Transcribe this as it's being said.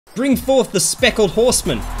Bring forth the speckled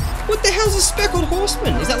horseman. What the hell's a speckled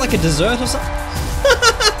horseman? Is that like a dessert or something?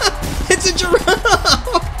 It's a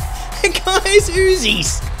giraffe! Guys,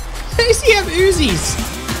 Uzis! How does he have Uzis?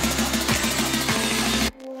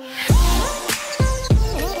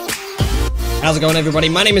 How's it going, everybody?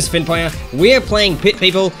 My name is Fynnpire. We're playing Pit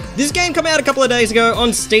People. This game came out a couple of days ago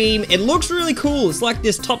on Steam. It looks really cool. It's like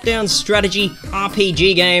this top-down strategy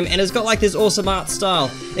RPG game, and it's got like this awesome art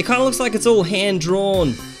style. It kind of looks like it's all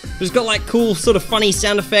hand-drawn. It's got like cool sort of funny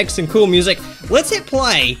sound effects and cool music. Let's hit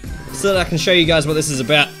play so that I can show you guys what this is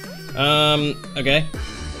about. Okay.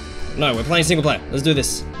 No, we're playing single player. Let's do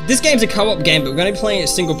this. This game's a co-op game, but we're going to be playing it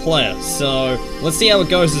single player. So let's see how it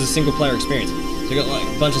goes as a single player experience. So we got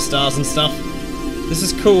like a bunch of stars and stuff. This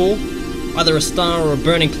is cool. Either a star or a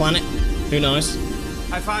burning planet. Who knows?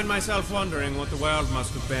 I find myself wondering what the world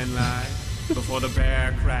must have been like before the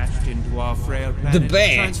bear crashed into our frail planet. The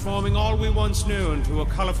bear? Transforming all we once knew into a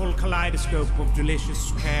colorful kaleidoscope of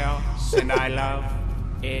delicious chaos. And I love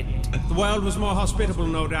it. The world was more hospitable,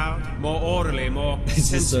 no doubt. More orderly, more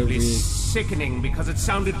sensibly sickening because it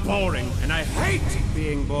sounded boring. And I hate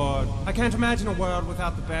being bored. I can't imagine a world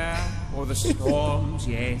without the bear. Or the storms,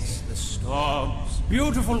 yes, the storms.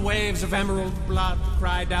 Beautiful waves of emerald blood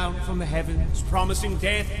cry down from the heavens, promising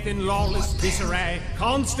death in lawless disarray,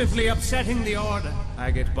 constantly upsetting the order.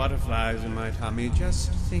 I get butterflies in my tummy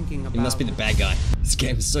just thinking about. He must be the bad guy. This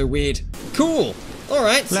game is so weird. Cool. All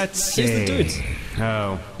right. Let's see. Here's the dudes.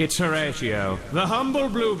 Oh, it's Horatio, the humble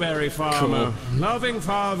blueberry farmer, loving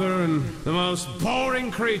father, and the most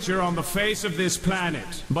boring creature on the face of this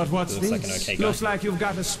planet. But what's this? Like an okay guy. Looks like you've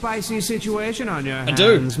got a spicy situation on your hands. I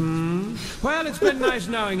do. Well, it's been nice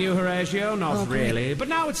knowing you, Horatio. Not really, but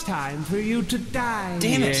now it's time for you to die.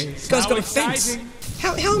 Damn it! Yes. This guy's got a Exciting. fence.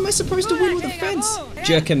 How am I supposed to win with a fence?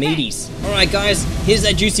 Jerkamedes. All right, guys. Here's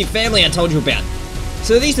that juicy family I told you about.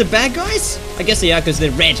 So are these the bad guys? I guess they are because they're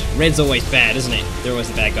red. Red's always bad, isn't it? They're always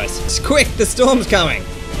the bad guys. It's quick, the storm's coming.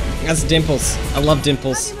 That's Dimples. I love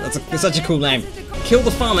Dimples. That's such a cool name. Kill the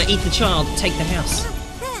farmer, eat the child, take the house.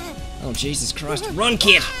 Oh, Jesus Christ. Run,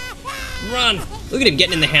 kid. Run. Look at him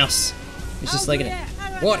getting in the house. He's just like it.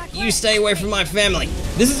 What? You stay away from my family.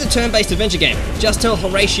 This is a turn-based adventure game. Just tell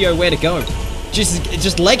Horatio where to go.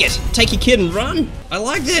 Just leg it. Take your kid and run. I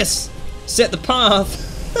like this. Set the path.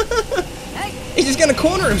 He's just gonna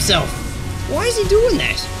corner himself. Why is he doing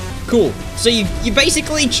that? Cool. So you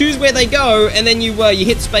basically choose where they go, and then you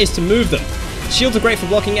hit space to move them. Shields are great for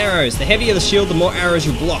blocking arrows. The heavier the shield, the more arrows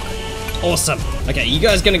you block. Awesome. Okay, you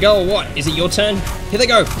guys gonna go or what? Is it your turn? Here they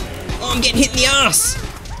go. Oh, I'm getting hit in the ass.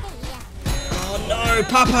 Oh no,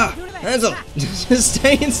 Papa. Hansel, just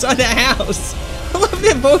stay inside the house. I love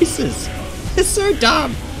their voices. They're so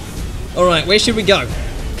dumb. All right, where should we go?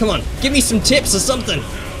 Come on, give me some tips or something.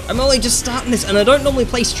 I'm only just starting this, and I don't normally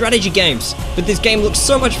play strategy games, but this game looks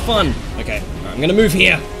so much fun. Okay, all right, I'm gonna move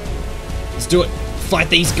here. Let's do it. Fight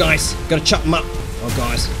these guys. Gotta chop them up. Oh,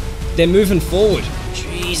 guys. They're moving forward.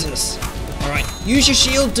 Jesus. All right, use your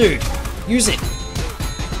shield, dude. Use it.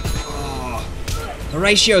 Oh,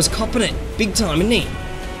 Horatio's copping it. Big time, isn't he?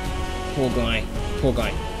 Poor guy. Poor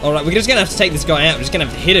guy. All right, we're just gonna have to take this guy out. We're just gonna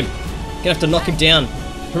have to hit him. Gonna have to knock him down.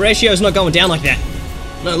 Horatio's not going down like that.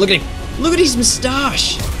 No, look at him. Look at his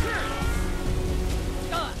moustache.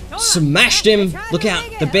 Smashed him. Look out,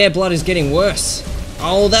 the bear blood is getting worse.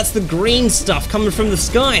 Oh, that's the green stuff coming from the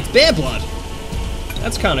sky. It's bear blood.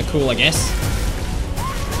 That's kind of cool, I guess.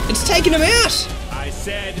 It's taking him out. I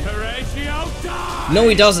said Horatio die. No,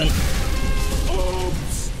 he doesn't.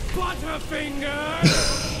 Oops, Butterfinger.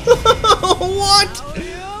 What?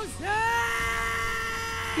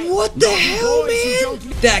 What the hell, man?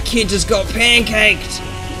 That kid just got pancaked.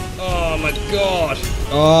 Oh my god.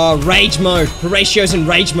 Oh, rage mode. Horatio's in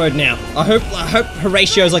rage mode now. I hope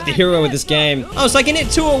Horatio's like the hero of this game. Oh, so I can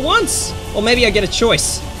hit two at once. Or maybe I get a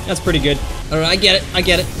choice. That's pretty good. Alright, I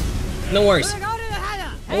get it. No worries.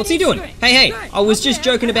 Oh, what's he doing? Hey, I was just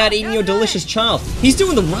joking about eating your delicious child. He's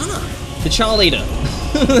doing the runner. The child eater.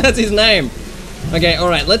 That's his name. Okay,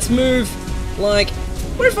 alright, let's move. Like,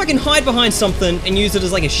 what if I can hide behind something and use it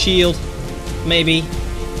as like a shield? Maybe.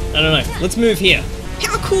 I don't know. Let's move here.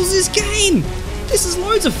 How cool is this game? This is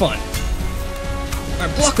loads of fun.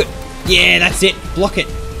 Alright, block it. Yeah, that's it. Block it.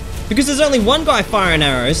 Because there's only one guy firing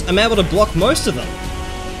arrows, I'm able to block most of them.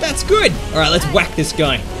 That's good. Alright, let's whack this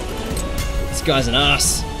guy. This guy's an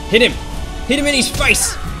ass. Hit him. Hit him in his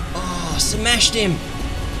face. Oh, smashed him.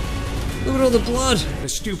 Look at all the blood. The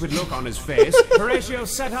stupid look on his face, Horatio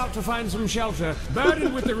set out to find some shelter,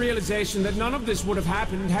 burdened with the realization that none of this would have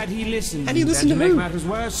happened had he listened. Had he listened and to make who? matters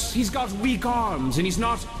worse, he's got weak arms, and he's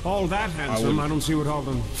not all that handsome. I don't see what all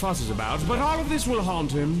the fuss is about, but all of this will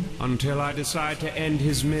haunt him until I decide to end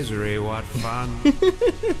his misery. What fun.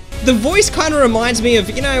 The voice kind of reminds me of,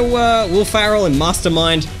 you know, Will Ferrell in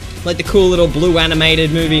Mastermind, like the cool little blue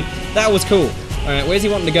animated movie. That was cool. Alright, where's he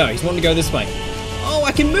wanting to go? He's wanting to go this way. Oh,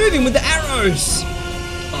 I can move him with the arrows!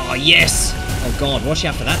 Oh, yes! Oh, God, watch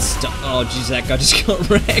out for that stuff. Oh, jeez, that guy just got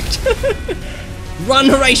wrecked. Run,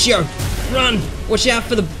 Horatio! Run! Watch out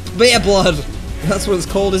for the bear blood. That's what it's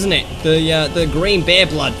called, isn't it? The green bear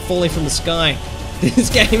blood falling from the sky. This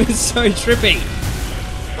game is so trippy.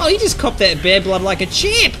 Oh, he just copped that bear blood like a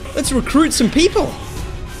champ. Let's recruit some people.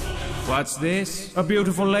 What's this? A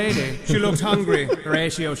beautiful lady. She looked hungry.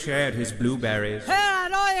 Horatio shared his blueberries.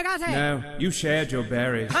 No, you shared your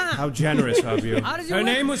berries. How generous of you. Her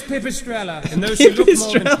name was Pipistrella, and though she looked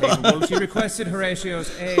more than capable, she requested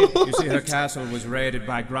Horatio's aid. You see, her castle was raided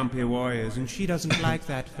by grumpy warriors, and she doesn't like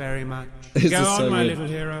that very much. Go on, my little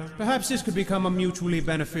hero. Perhaps this could become a mutually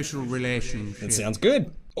beneficial relationship. That sounds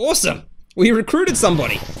good. Awesome. We recruited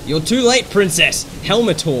somebody. You're too late, Princess.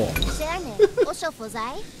 Helmetor.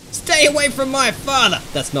 Stay away from my father!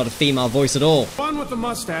 That's not a female voice at all. One with the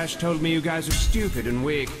mustache told me you guys are stupid and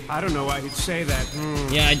weak. I don't know why he'd say that.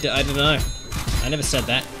 Yeah, I don't know. I never said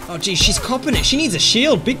that. Oh, geez, she's copping it. She needs a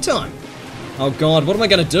shield, big time. Oh, God, what am I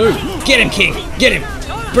gonna do? Get him, King! Get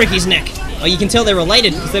him! Break his neck. Oh, you can tell they're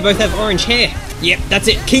related because they both have orange hair. Yep, that's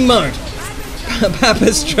it. King mode.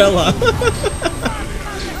 Papistrella.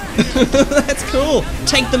 That's cool.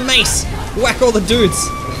 Take the mace. Whack all the dudes.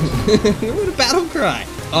 What a battle cry.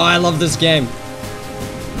 Oh, I love this game.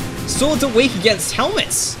 Swords are weak against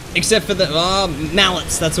helmets. Except for the,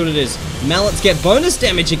 mallets, that's what it is. Mallets get bonus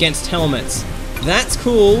damage against helmets. That's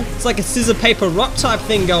cool. It's like a scissor, paper, rock type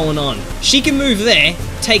thing going on. She can move there,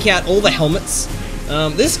 take out all the helmets.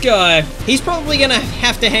 This guy, he's probably gonna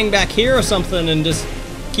have to hang back here or something and just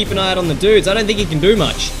keep an eye out on the dudes. I don't think he can do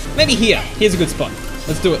much. Maybe here. Here's a good spot.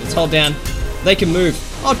 Let's do it. Let's hold down. They can move.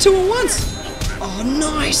 Oh, two at once. Oh,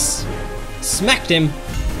 nice. Smacked him.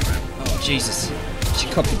 Oh, Jesus. She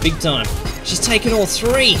copped it big time. She's taken all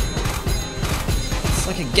three. It's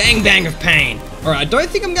like a gangbang of pain. Alright, I don't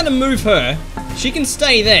think I'm going to move her. She can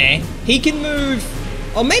stay there. He can move...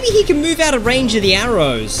 Or maybe he can move out of range of the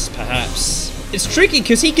arrows, perhaps. It's tricky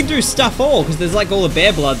because he can do stuff all, because there's like all the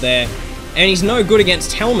bear blood there. And he's no good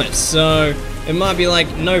against helmets, so it might be like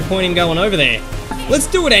no point in going over there. Let's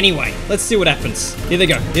do it anyway. Let's see what happens. Here they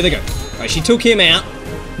go. Here they go. Alright, she took him out.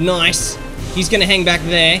 Nice. He's gonna hang back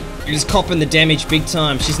there. He's copping the damage big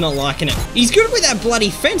time. She's not liking it. He's good with that bloody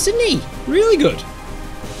fence, isn't he? Really good.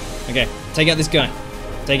 Okay, take out this guy.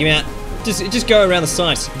 Take him out. Just go around the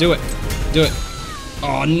sides. Do it. Do it.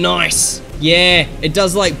 Oh, nice. Yeah, it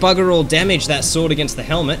does like bugger all damage, that sword against the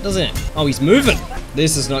helmet, doesn't it? Oh, he's moving.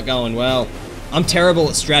 This is not going well. I'm terrible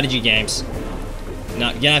at strategy games. No,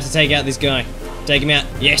 you're gonna have to take out this guy. Take him out.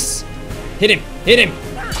 Yes. Hit him. Hit him.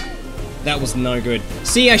 That was no good.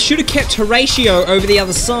 See, I should have kept Horatio over the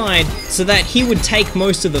other side so that he would take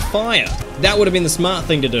most of the fire. That would have been the smart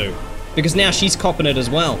thing to do. Because now she's copping it as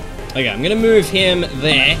well. Okay, I'm gonna move him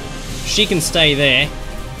there. She can stay there.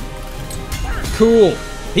 Cool.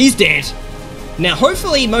 He's dead. Now,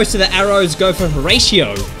 hopefully most of the arrows go for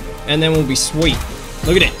Horatio, and then we'll be sweet.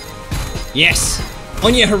 Look at it. Yes.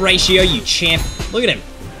 On your Horatio, you champ. Look at him.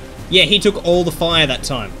 Yeah, he took all the fire that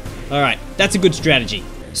time. Alright, that's a good strategy.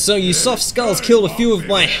 So you soft skulls killed a few of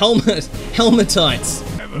my helmetites.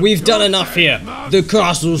 We've done enough here. The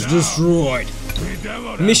castle's destroyed.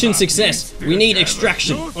 Mission success. We need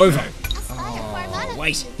extraction. Over. Oh,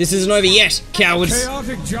 wait, this isn't over yet, cowards.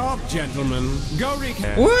 Chaotic job, gentlemen. Go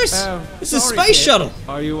recap. What? It's a space shuttle.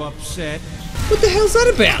 Are you upset? What the hell's that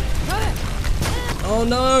about? Oh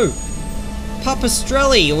no.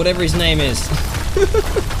 Papistrelli, or whatever his name is.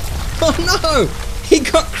 Oh no! He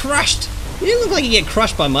got crushed! He didn't look like he'd get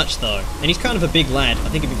crushed by much though. And he's kind of a big lad. I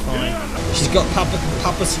think he'd be fine. She's got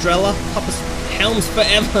Papistrella. Helms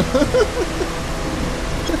forever.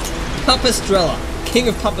 Papistrella. King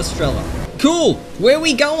of Papistrella. Cool! Where are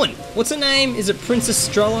we going? What's her name? Is it Princess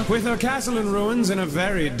Strella? With her castle in ruins and a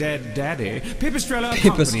very dead daddy, Pipistrella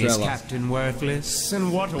accompanies Captain Worthless,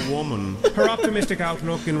 and what a woman. Her optimistic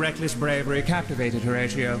outlook and reckless bravery captivated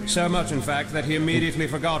Horatio. So much, in fact, that he immediately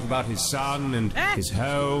forgot about his son and his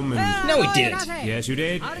home and... No, he didn't. Yes, you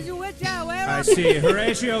did. I see.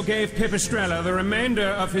 Horatio gave Pipistrella the remainder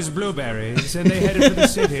of his blueberries, and they headed for the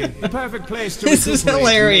city. The perfect place to This is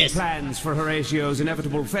hilarious. Plans for Horatio's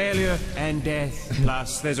inevitable failure and death.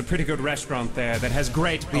 Plus, there's a pretty pretty good restaurant there that has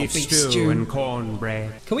great beef stew and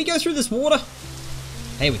cornbread. Can we go through this water?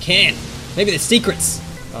 Hey, we can. Maybe there's secrets.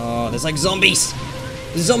 Oh, there's like zombies.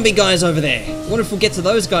 There's zombie guys over there. Wonder if we'll get to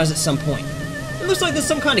those guys at some point. It looks like there's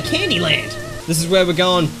some kind of candy land. This is where we're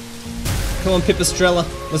going. Come on, Pipistrella.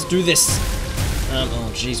 Let's do this.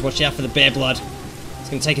 Oh, jeez. Watch out for the bear blood. It's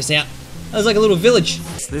going to take us out. There's like a little village.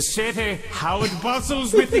 The city, how it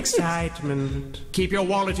bustles with excitement. Keep your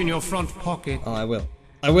wallet in your front pocket. Oh, I will.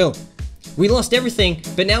 I will. We lost everything,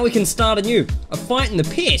 but now we can start anew. A fight in the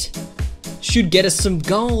pit should get us some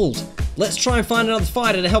gold. Let's try and find another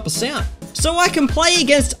fighter to help us out, so I can play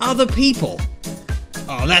against other people.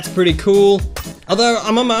 Oh, that's pretty cool. Although,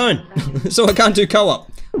 I'm on my own, so I can't do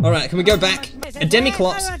co-op. Alright, can we go back? A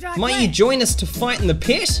Demiclops, might you join us to fight in the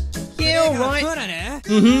pit? Yeah, alright.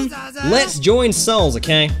 Let's join souls,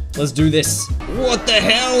 okay? Let's do this. What the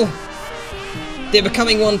hell? They're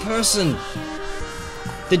becoming one person.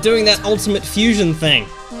 They're doing that ultimate fusion thing.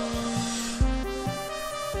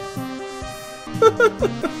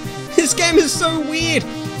 This game is so weird.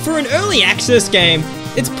 For an early access game,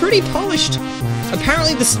 it's pretty polished.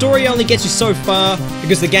 Apparently the story only gets you so far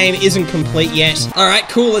because the game isn't complete yet. Alright,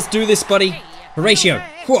 cool, let's do this, buddy. Horatio,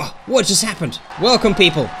 whoa, what just happened? Welcome,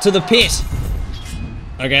 people, to the pit.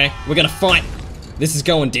 Okay, we're gonna fight. This is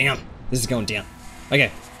going down. This is going down. Okay,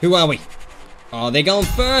 who are we? Oh, they're going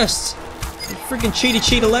first. Freaking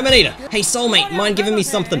cheetah lemonade. Hey, soulmate, mind giving me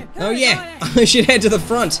something? Oh yeah, I should head to the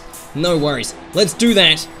front. No worries. Let's do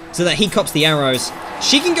that so that he cops the arrows.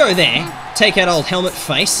 She can go there, take out old helmet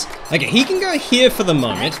face. Okay, he can go here for the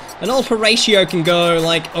moment, and old Horatio can go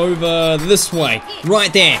like over this way,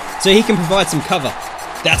 right there, so he can provide some cover.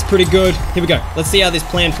 That's pretty good. Here we go. Let's see how this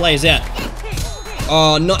plan plays out.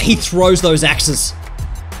 Oh, no, he throws those axes.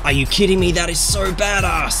 Are you kidding me? That is so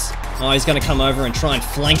badass. Oh, he's gonna come over and try and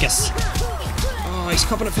flank us. Oh, he's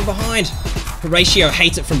copping it from behind. Horatio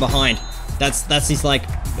hates it from behind. That's his like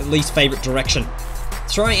least favorite direction.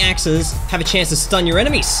 Throwing axes have a chance to stun your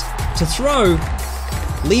enemies. To throw,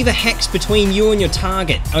 leave a hex between you and your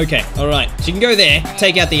target. Okay, alright. So you can go there,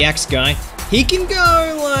 take out the axe guy. He can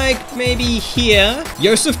go like maybe here.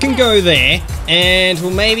 Yosef can go there, and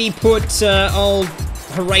we'll maybe put old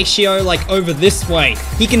Horatio like over this way.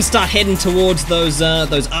 He can start heading towards those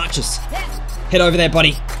archers. Head over there,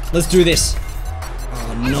 buddy. Let's do this.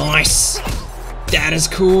 Oh, nice. That is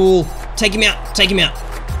cool. Take him out. Take him out.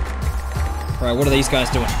 Alright, what are these guys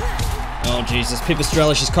doing? Oh, Jesus.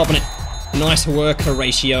 Pipistrella, she's copping it. Nice work,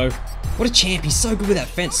 Horatio. What a champ. He's so good with that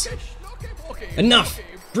fence. Enough.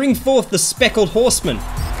 Bring forth the speckled horseman.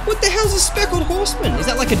 What the hell's a speckled horseman? Is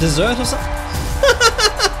that like a dessert or something?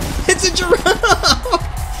 It's a giraffe.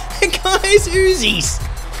 Guys, Uzis.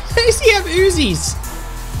 How does he have Uzis?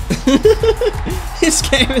 This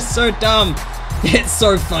game is so dumb. It's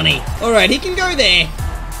so funny. Alright, he can go there.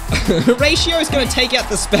 Horatio's gonna take out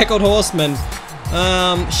the speckled horseman.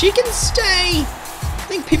 She can stay. I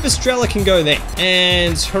think Pipistrella can go there.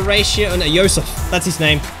 And Horatio, no, Yosef, that's his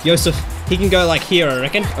name. Yosef, he can go like here, I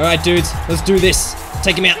reckon. Alright, dudes, let's do this.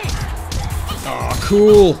 Take him out. Oh,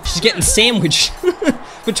 cool. She's getting sandwiched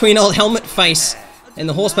between old helmet face and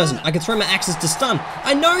the horse person. I can throw my axes to stun.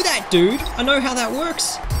 I know that, dude. I know how that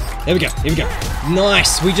works. There we go. Here we go.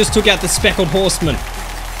 Nice. We just took out the speckled horseman.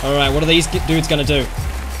 Alright, what are these dudes gonna do?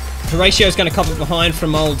 Horatio's gonna cop it behind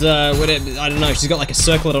from old, whatever, I don't know, she's got like a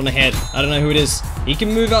circlet on her head. I don't know who it is. He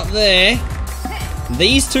can move up there.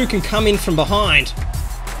 These two can come in from behind.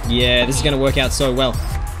 Yeah, this is gonna work out so well.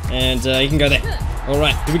 And, he can go there.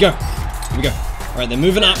 Alright, here we go. Here we go. Alright, they're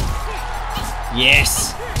moving up.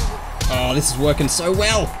 Yes. Oh, this is working so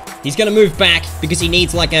well. He's gonna move back because he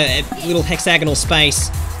needs like a little hexagonal space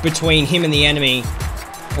between him and the enemy,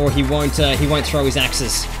 or he won't throw his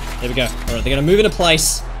axes. There we go. Alright, they're gonna move into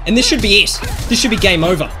place. And this should be it. This should be game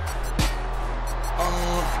over.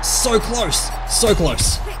 Oh, so close. So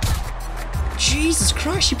close. Jesus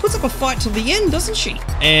Christ, she puts up a fight till the end, doesn't she?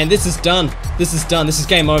 And this is done. This is done. This is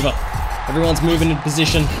game over. Everyone's moving into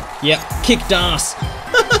position. Yep, kicked ass.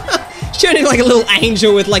 She turned into like a little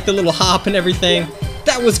angel with like the little harp and everything.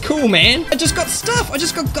 That was cool, man. I just got stuff. I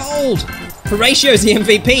just got gold. Horatio's the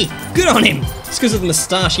MVP. Good on him. It's because of the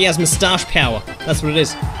moustache. He has moustache power. That's what it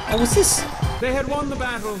is. Oh, what's this? They had won the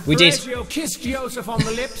battle. We did. Horatio kissed Yosef on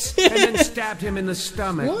the lips and then stabbed him in the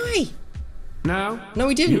stomach. Why? No? No,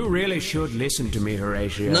 he didn't. You really should listen to me,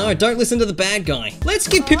 Horatio. No, don't listen to the bad guy. Let's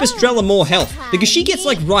give Pipistrella more health, because she gets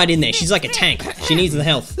like right in there. She's like a tank. She needs the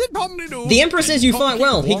health. The Emperor says you fight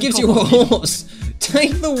well. He gives you a horse.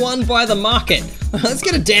 Take the one by the market. Let's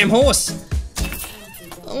get a damn horse.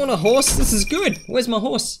 I want a horse. This is good. Where's my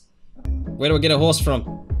horse? Where do I get a horse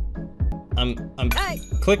from? I'm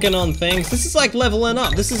clicking on things. This is like leveling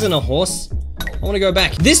up. This isn't a horse. I want to go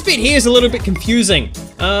back. This bit here is a little bit confusing.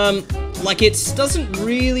 Like it doesn't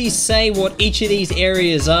really say what each of these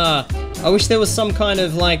areas are. I wish there was some kind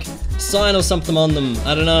of like sign or something on them.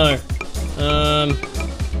 I don't know.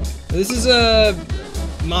 This is a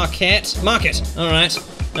market. All right.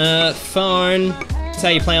 Phone. That's how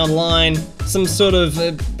you play online. Some sort of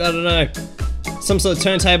I don't know. Some sort of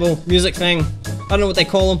turntable music thing. I don't know what they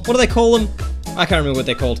call them. What do they call them? I can't remember what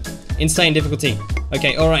they're called. Insane difficulty.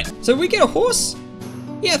 Okay, alright. So we get a horse?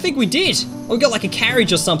 Yeah, I think we did. Or we got like a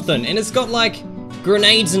carriage or something, and it's got like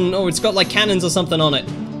grenades and, oh, it's got like cannons or something on it.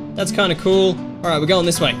 That's kind of cool. Alright, we're going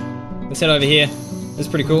this way. Let's head over here. That's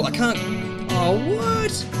pretty cool. I can't, oh,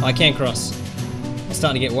 what? Oh, I can't cross. I'm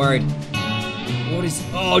starting to get worried. What is,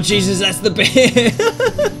 oh Jesus, that's the bear.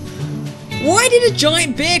 Why did a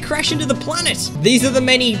giant bear crash into the planet? These are the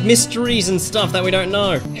many mysteries and stuff that we don't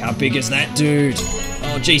know. How big is that dude?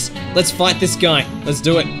 Oh jeez, let's fight this guy. Let's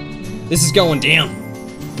do it. This is going down.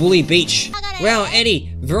 Bully Beach. Wow,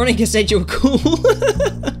 Eddie, Veronica said you were cool.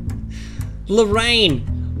 Lorraine,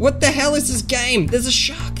 what the hell is this game? There's a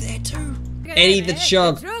shark there too. Eddie the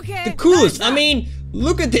Chug, the coolest. I mean,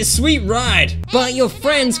 look at this sweet ride. But your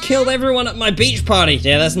friends killed everyone at my beach party.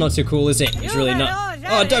 Yeah, that's not too cool, is it? It's really not.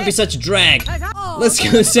 Oh, don't be such a drag.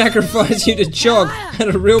 Let's go sacrifice you to Chog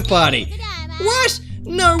at a real party. What?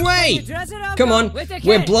 No way. Come on,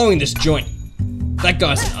 we're blowing this joint. That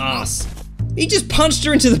guy's an ass. He just punched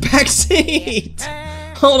her into the back seat.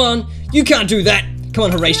 Hold on, you can't do that. Come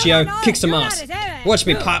on, Horatio, kick some ass. Watch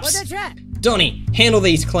me, Pops. Donnie, handle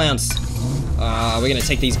these clowns. We're gonna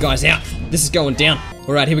take these guys out. This is going down.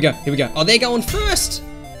 All right, here we go, here we go. Oh, they're going first.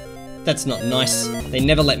 That's not nice. They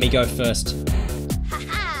never let me go first.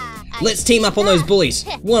 Let's team up on those bullies,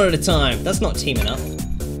 one at a time. That's not teaming up.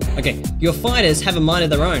 Okay, your fighters have a mind of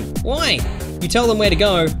their own. Why? You tell them where to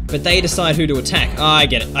go, but they decide who to attack. Ah, I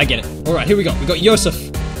get it, I get it. All right, here we go. We got Yosef.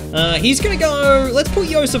 He's gonna go, let's put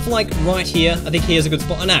Yosef like right here. I think here's a good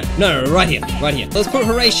spot. Oh, no, right here, right here. Let's put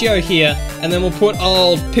Horatio here, and then we'll put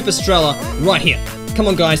old Pipistrella right here. Come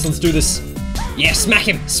on, guys, let's do this. Yeah, smack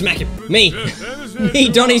him, smack him. Me, me,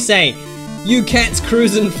 Donnie say. You cats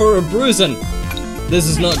cruising for a bruising. This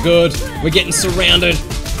is not good. We're getting surrounded.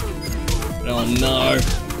 Oh no.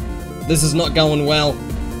 This is not going well.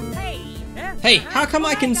 Hey, how come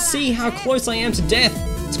I can see how close I am to death?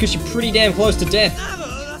 It's because you're pretty damn close to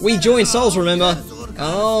death. We joined souls, remember?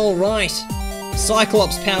 Oh, right.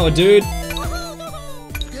 Cyclops power, dude.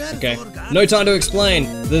 Okay, no time to explain.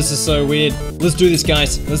 This is so weird. Let's do this,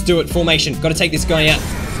 guys. Let's do it. Formation. Gotta take this guy out.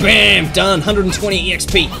 Bam! Done. 120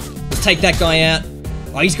 EXP. Let's take that guy out.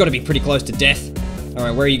 Oh, he's gotta be pretty close to death.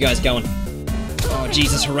 Alright, where are you guys going? Oh,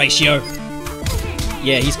 Jesus, Horatio.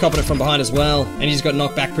 Yeah, he's copping it from behind as well, and he's got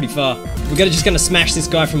knocked back pretty far. We're just gonna smash this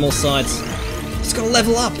guy from all sides. He's gotta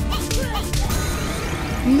level up.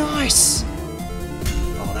 Nice!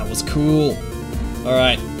 Oh, that was cool.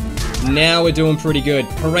 Alright, now we're doing pretty good.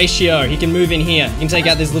 Horatio, he can move in here. He can take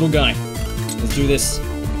out this little guy. Let's do this.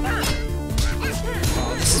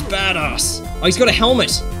 Oh, this is badass. Oh, he's got a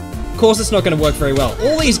helmet. Of course it's not gonna work very well.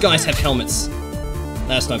 All these guys have helmets.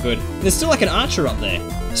 That's not good. There's still like an archer up there.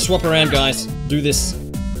 Swap around, guys. Do this.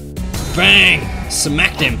 Bang!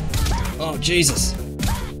 Smacked him. Oh, Jesus.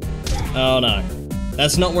 Oh, no.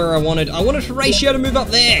 That's not where I wanted. I wanted Horatio to move up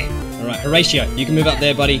there. All right, Horatio, you can move up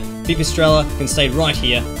there, buddy. Pipistrella can stay right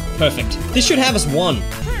here. Perfect. This should have us won.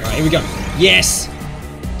 All right, here we go. Yes!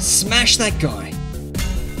 Smash that guy.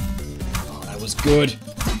 Oh, that was good.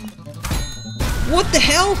 What the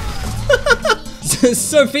hell?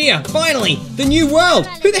 Sophia, finally! The new world!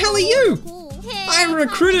 Who the hell are you? I'm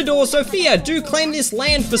Recrutador Sophia. Do claim this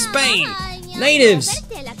land for Spain. Natives.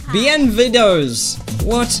 Bienvenidos.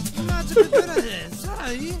 What?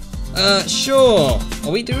 Sure.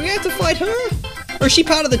 Do we have to fight her? Or is she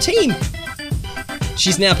part of the team?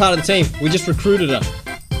 She's now part of the team. We just recruited her.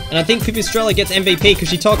 And I think Pipistrella gets MVP because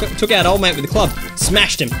she took out old mate with the club.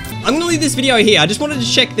 Smashed him. I'm gonna leave this video here. I just wanted to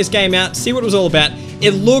check this game out, see what it was all about.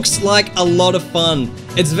 It looks like a lot of fun.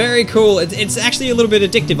 It's very cool. It's actually a little bit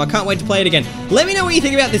addictive. I can't wait to play it again. Let me know what you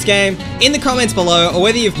think about this game in the comments below, or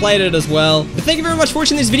whether you've played it as well. But thank you very much for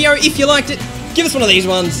watching this video. If you liked it, give us one of these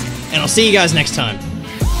ones, and I'll see you guys next time.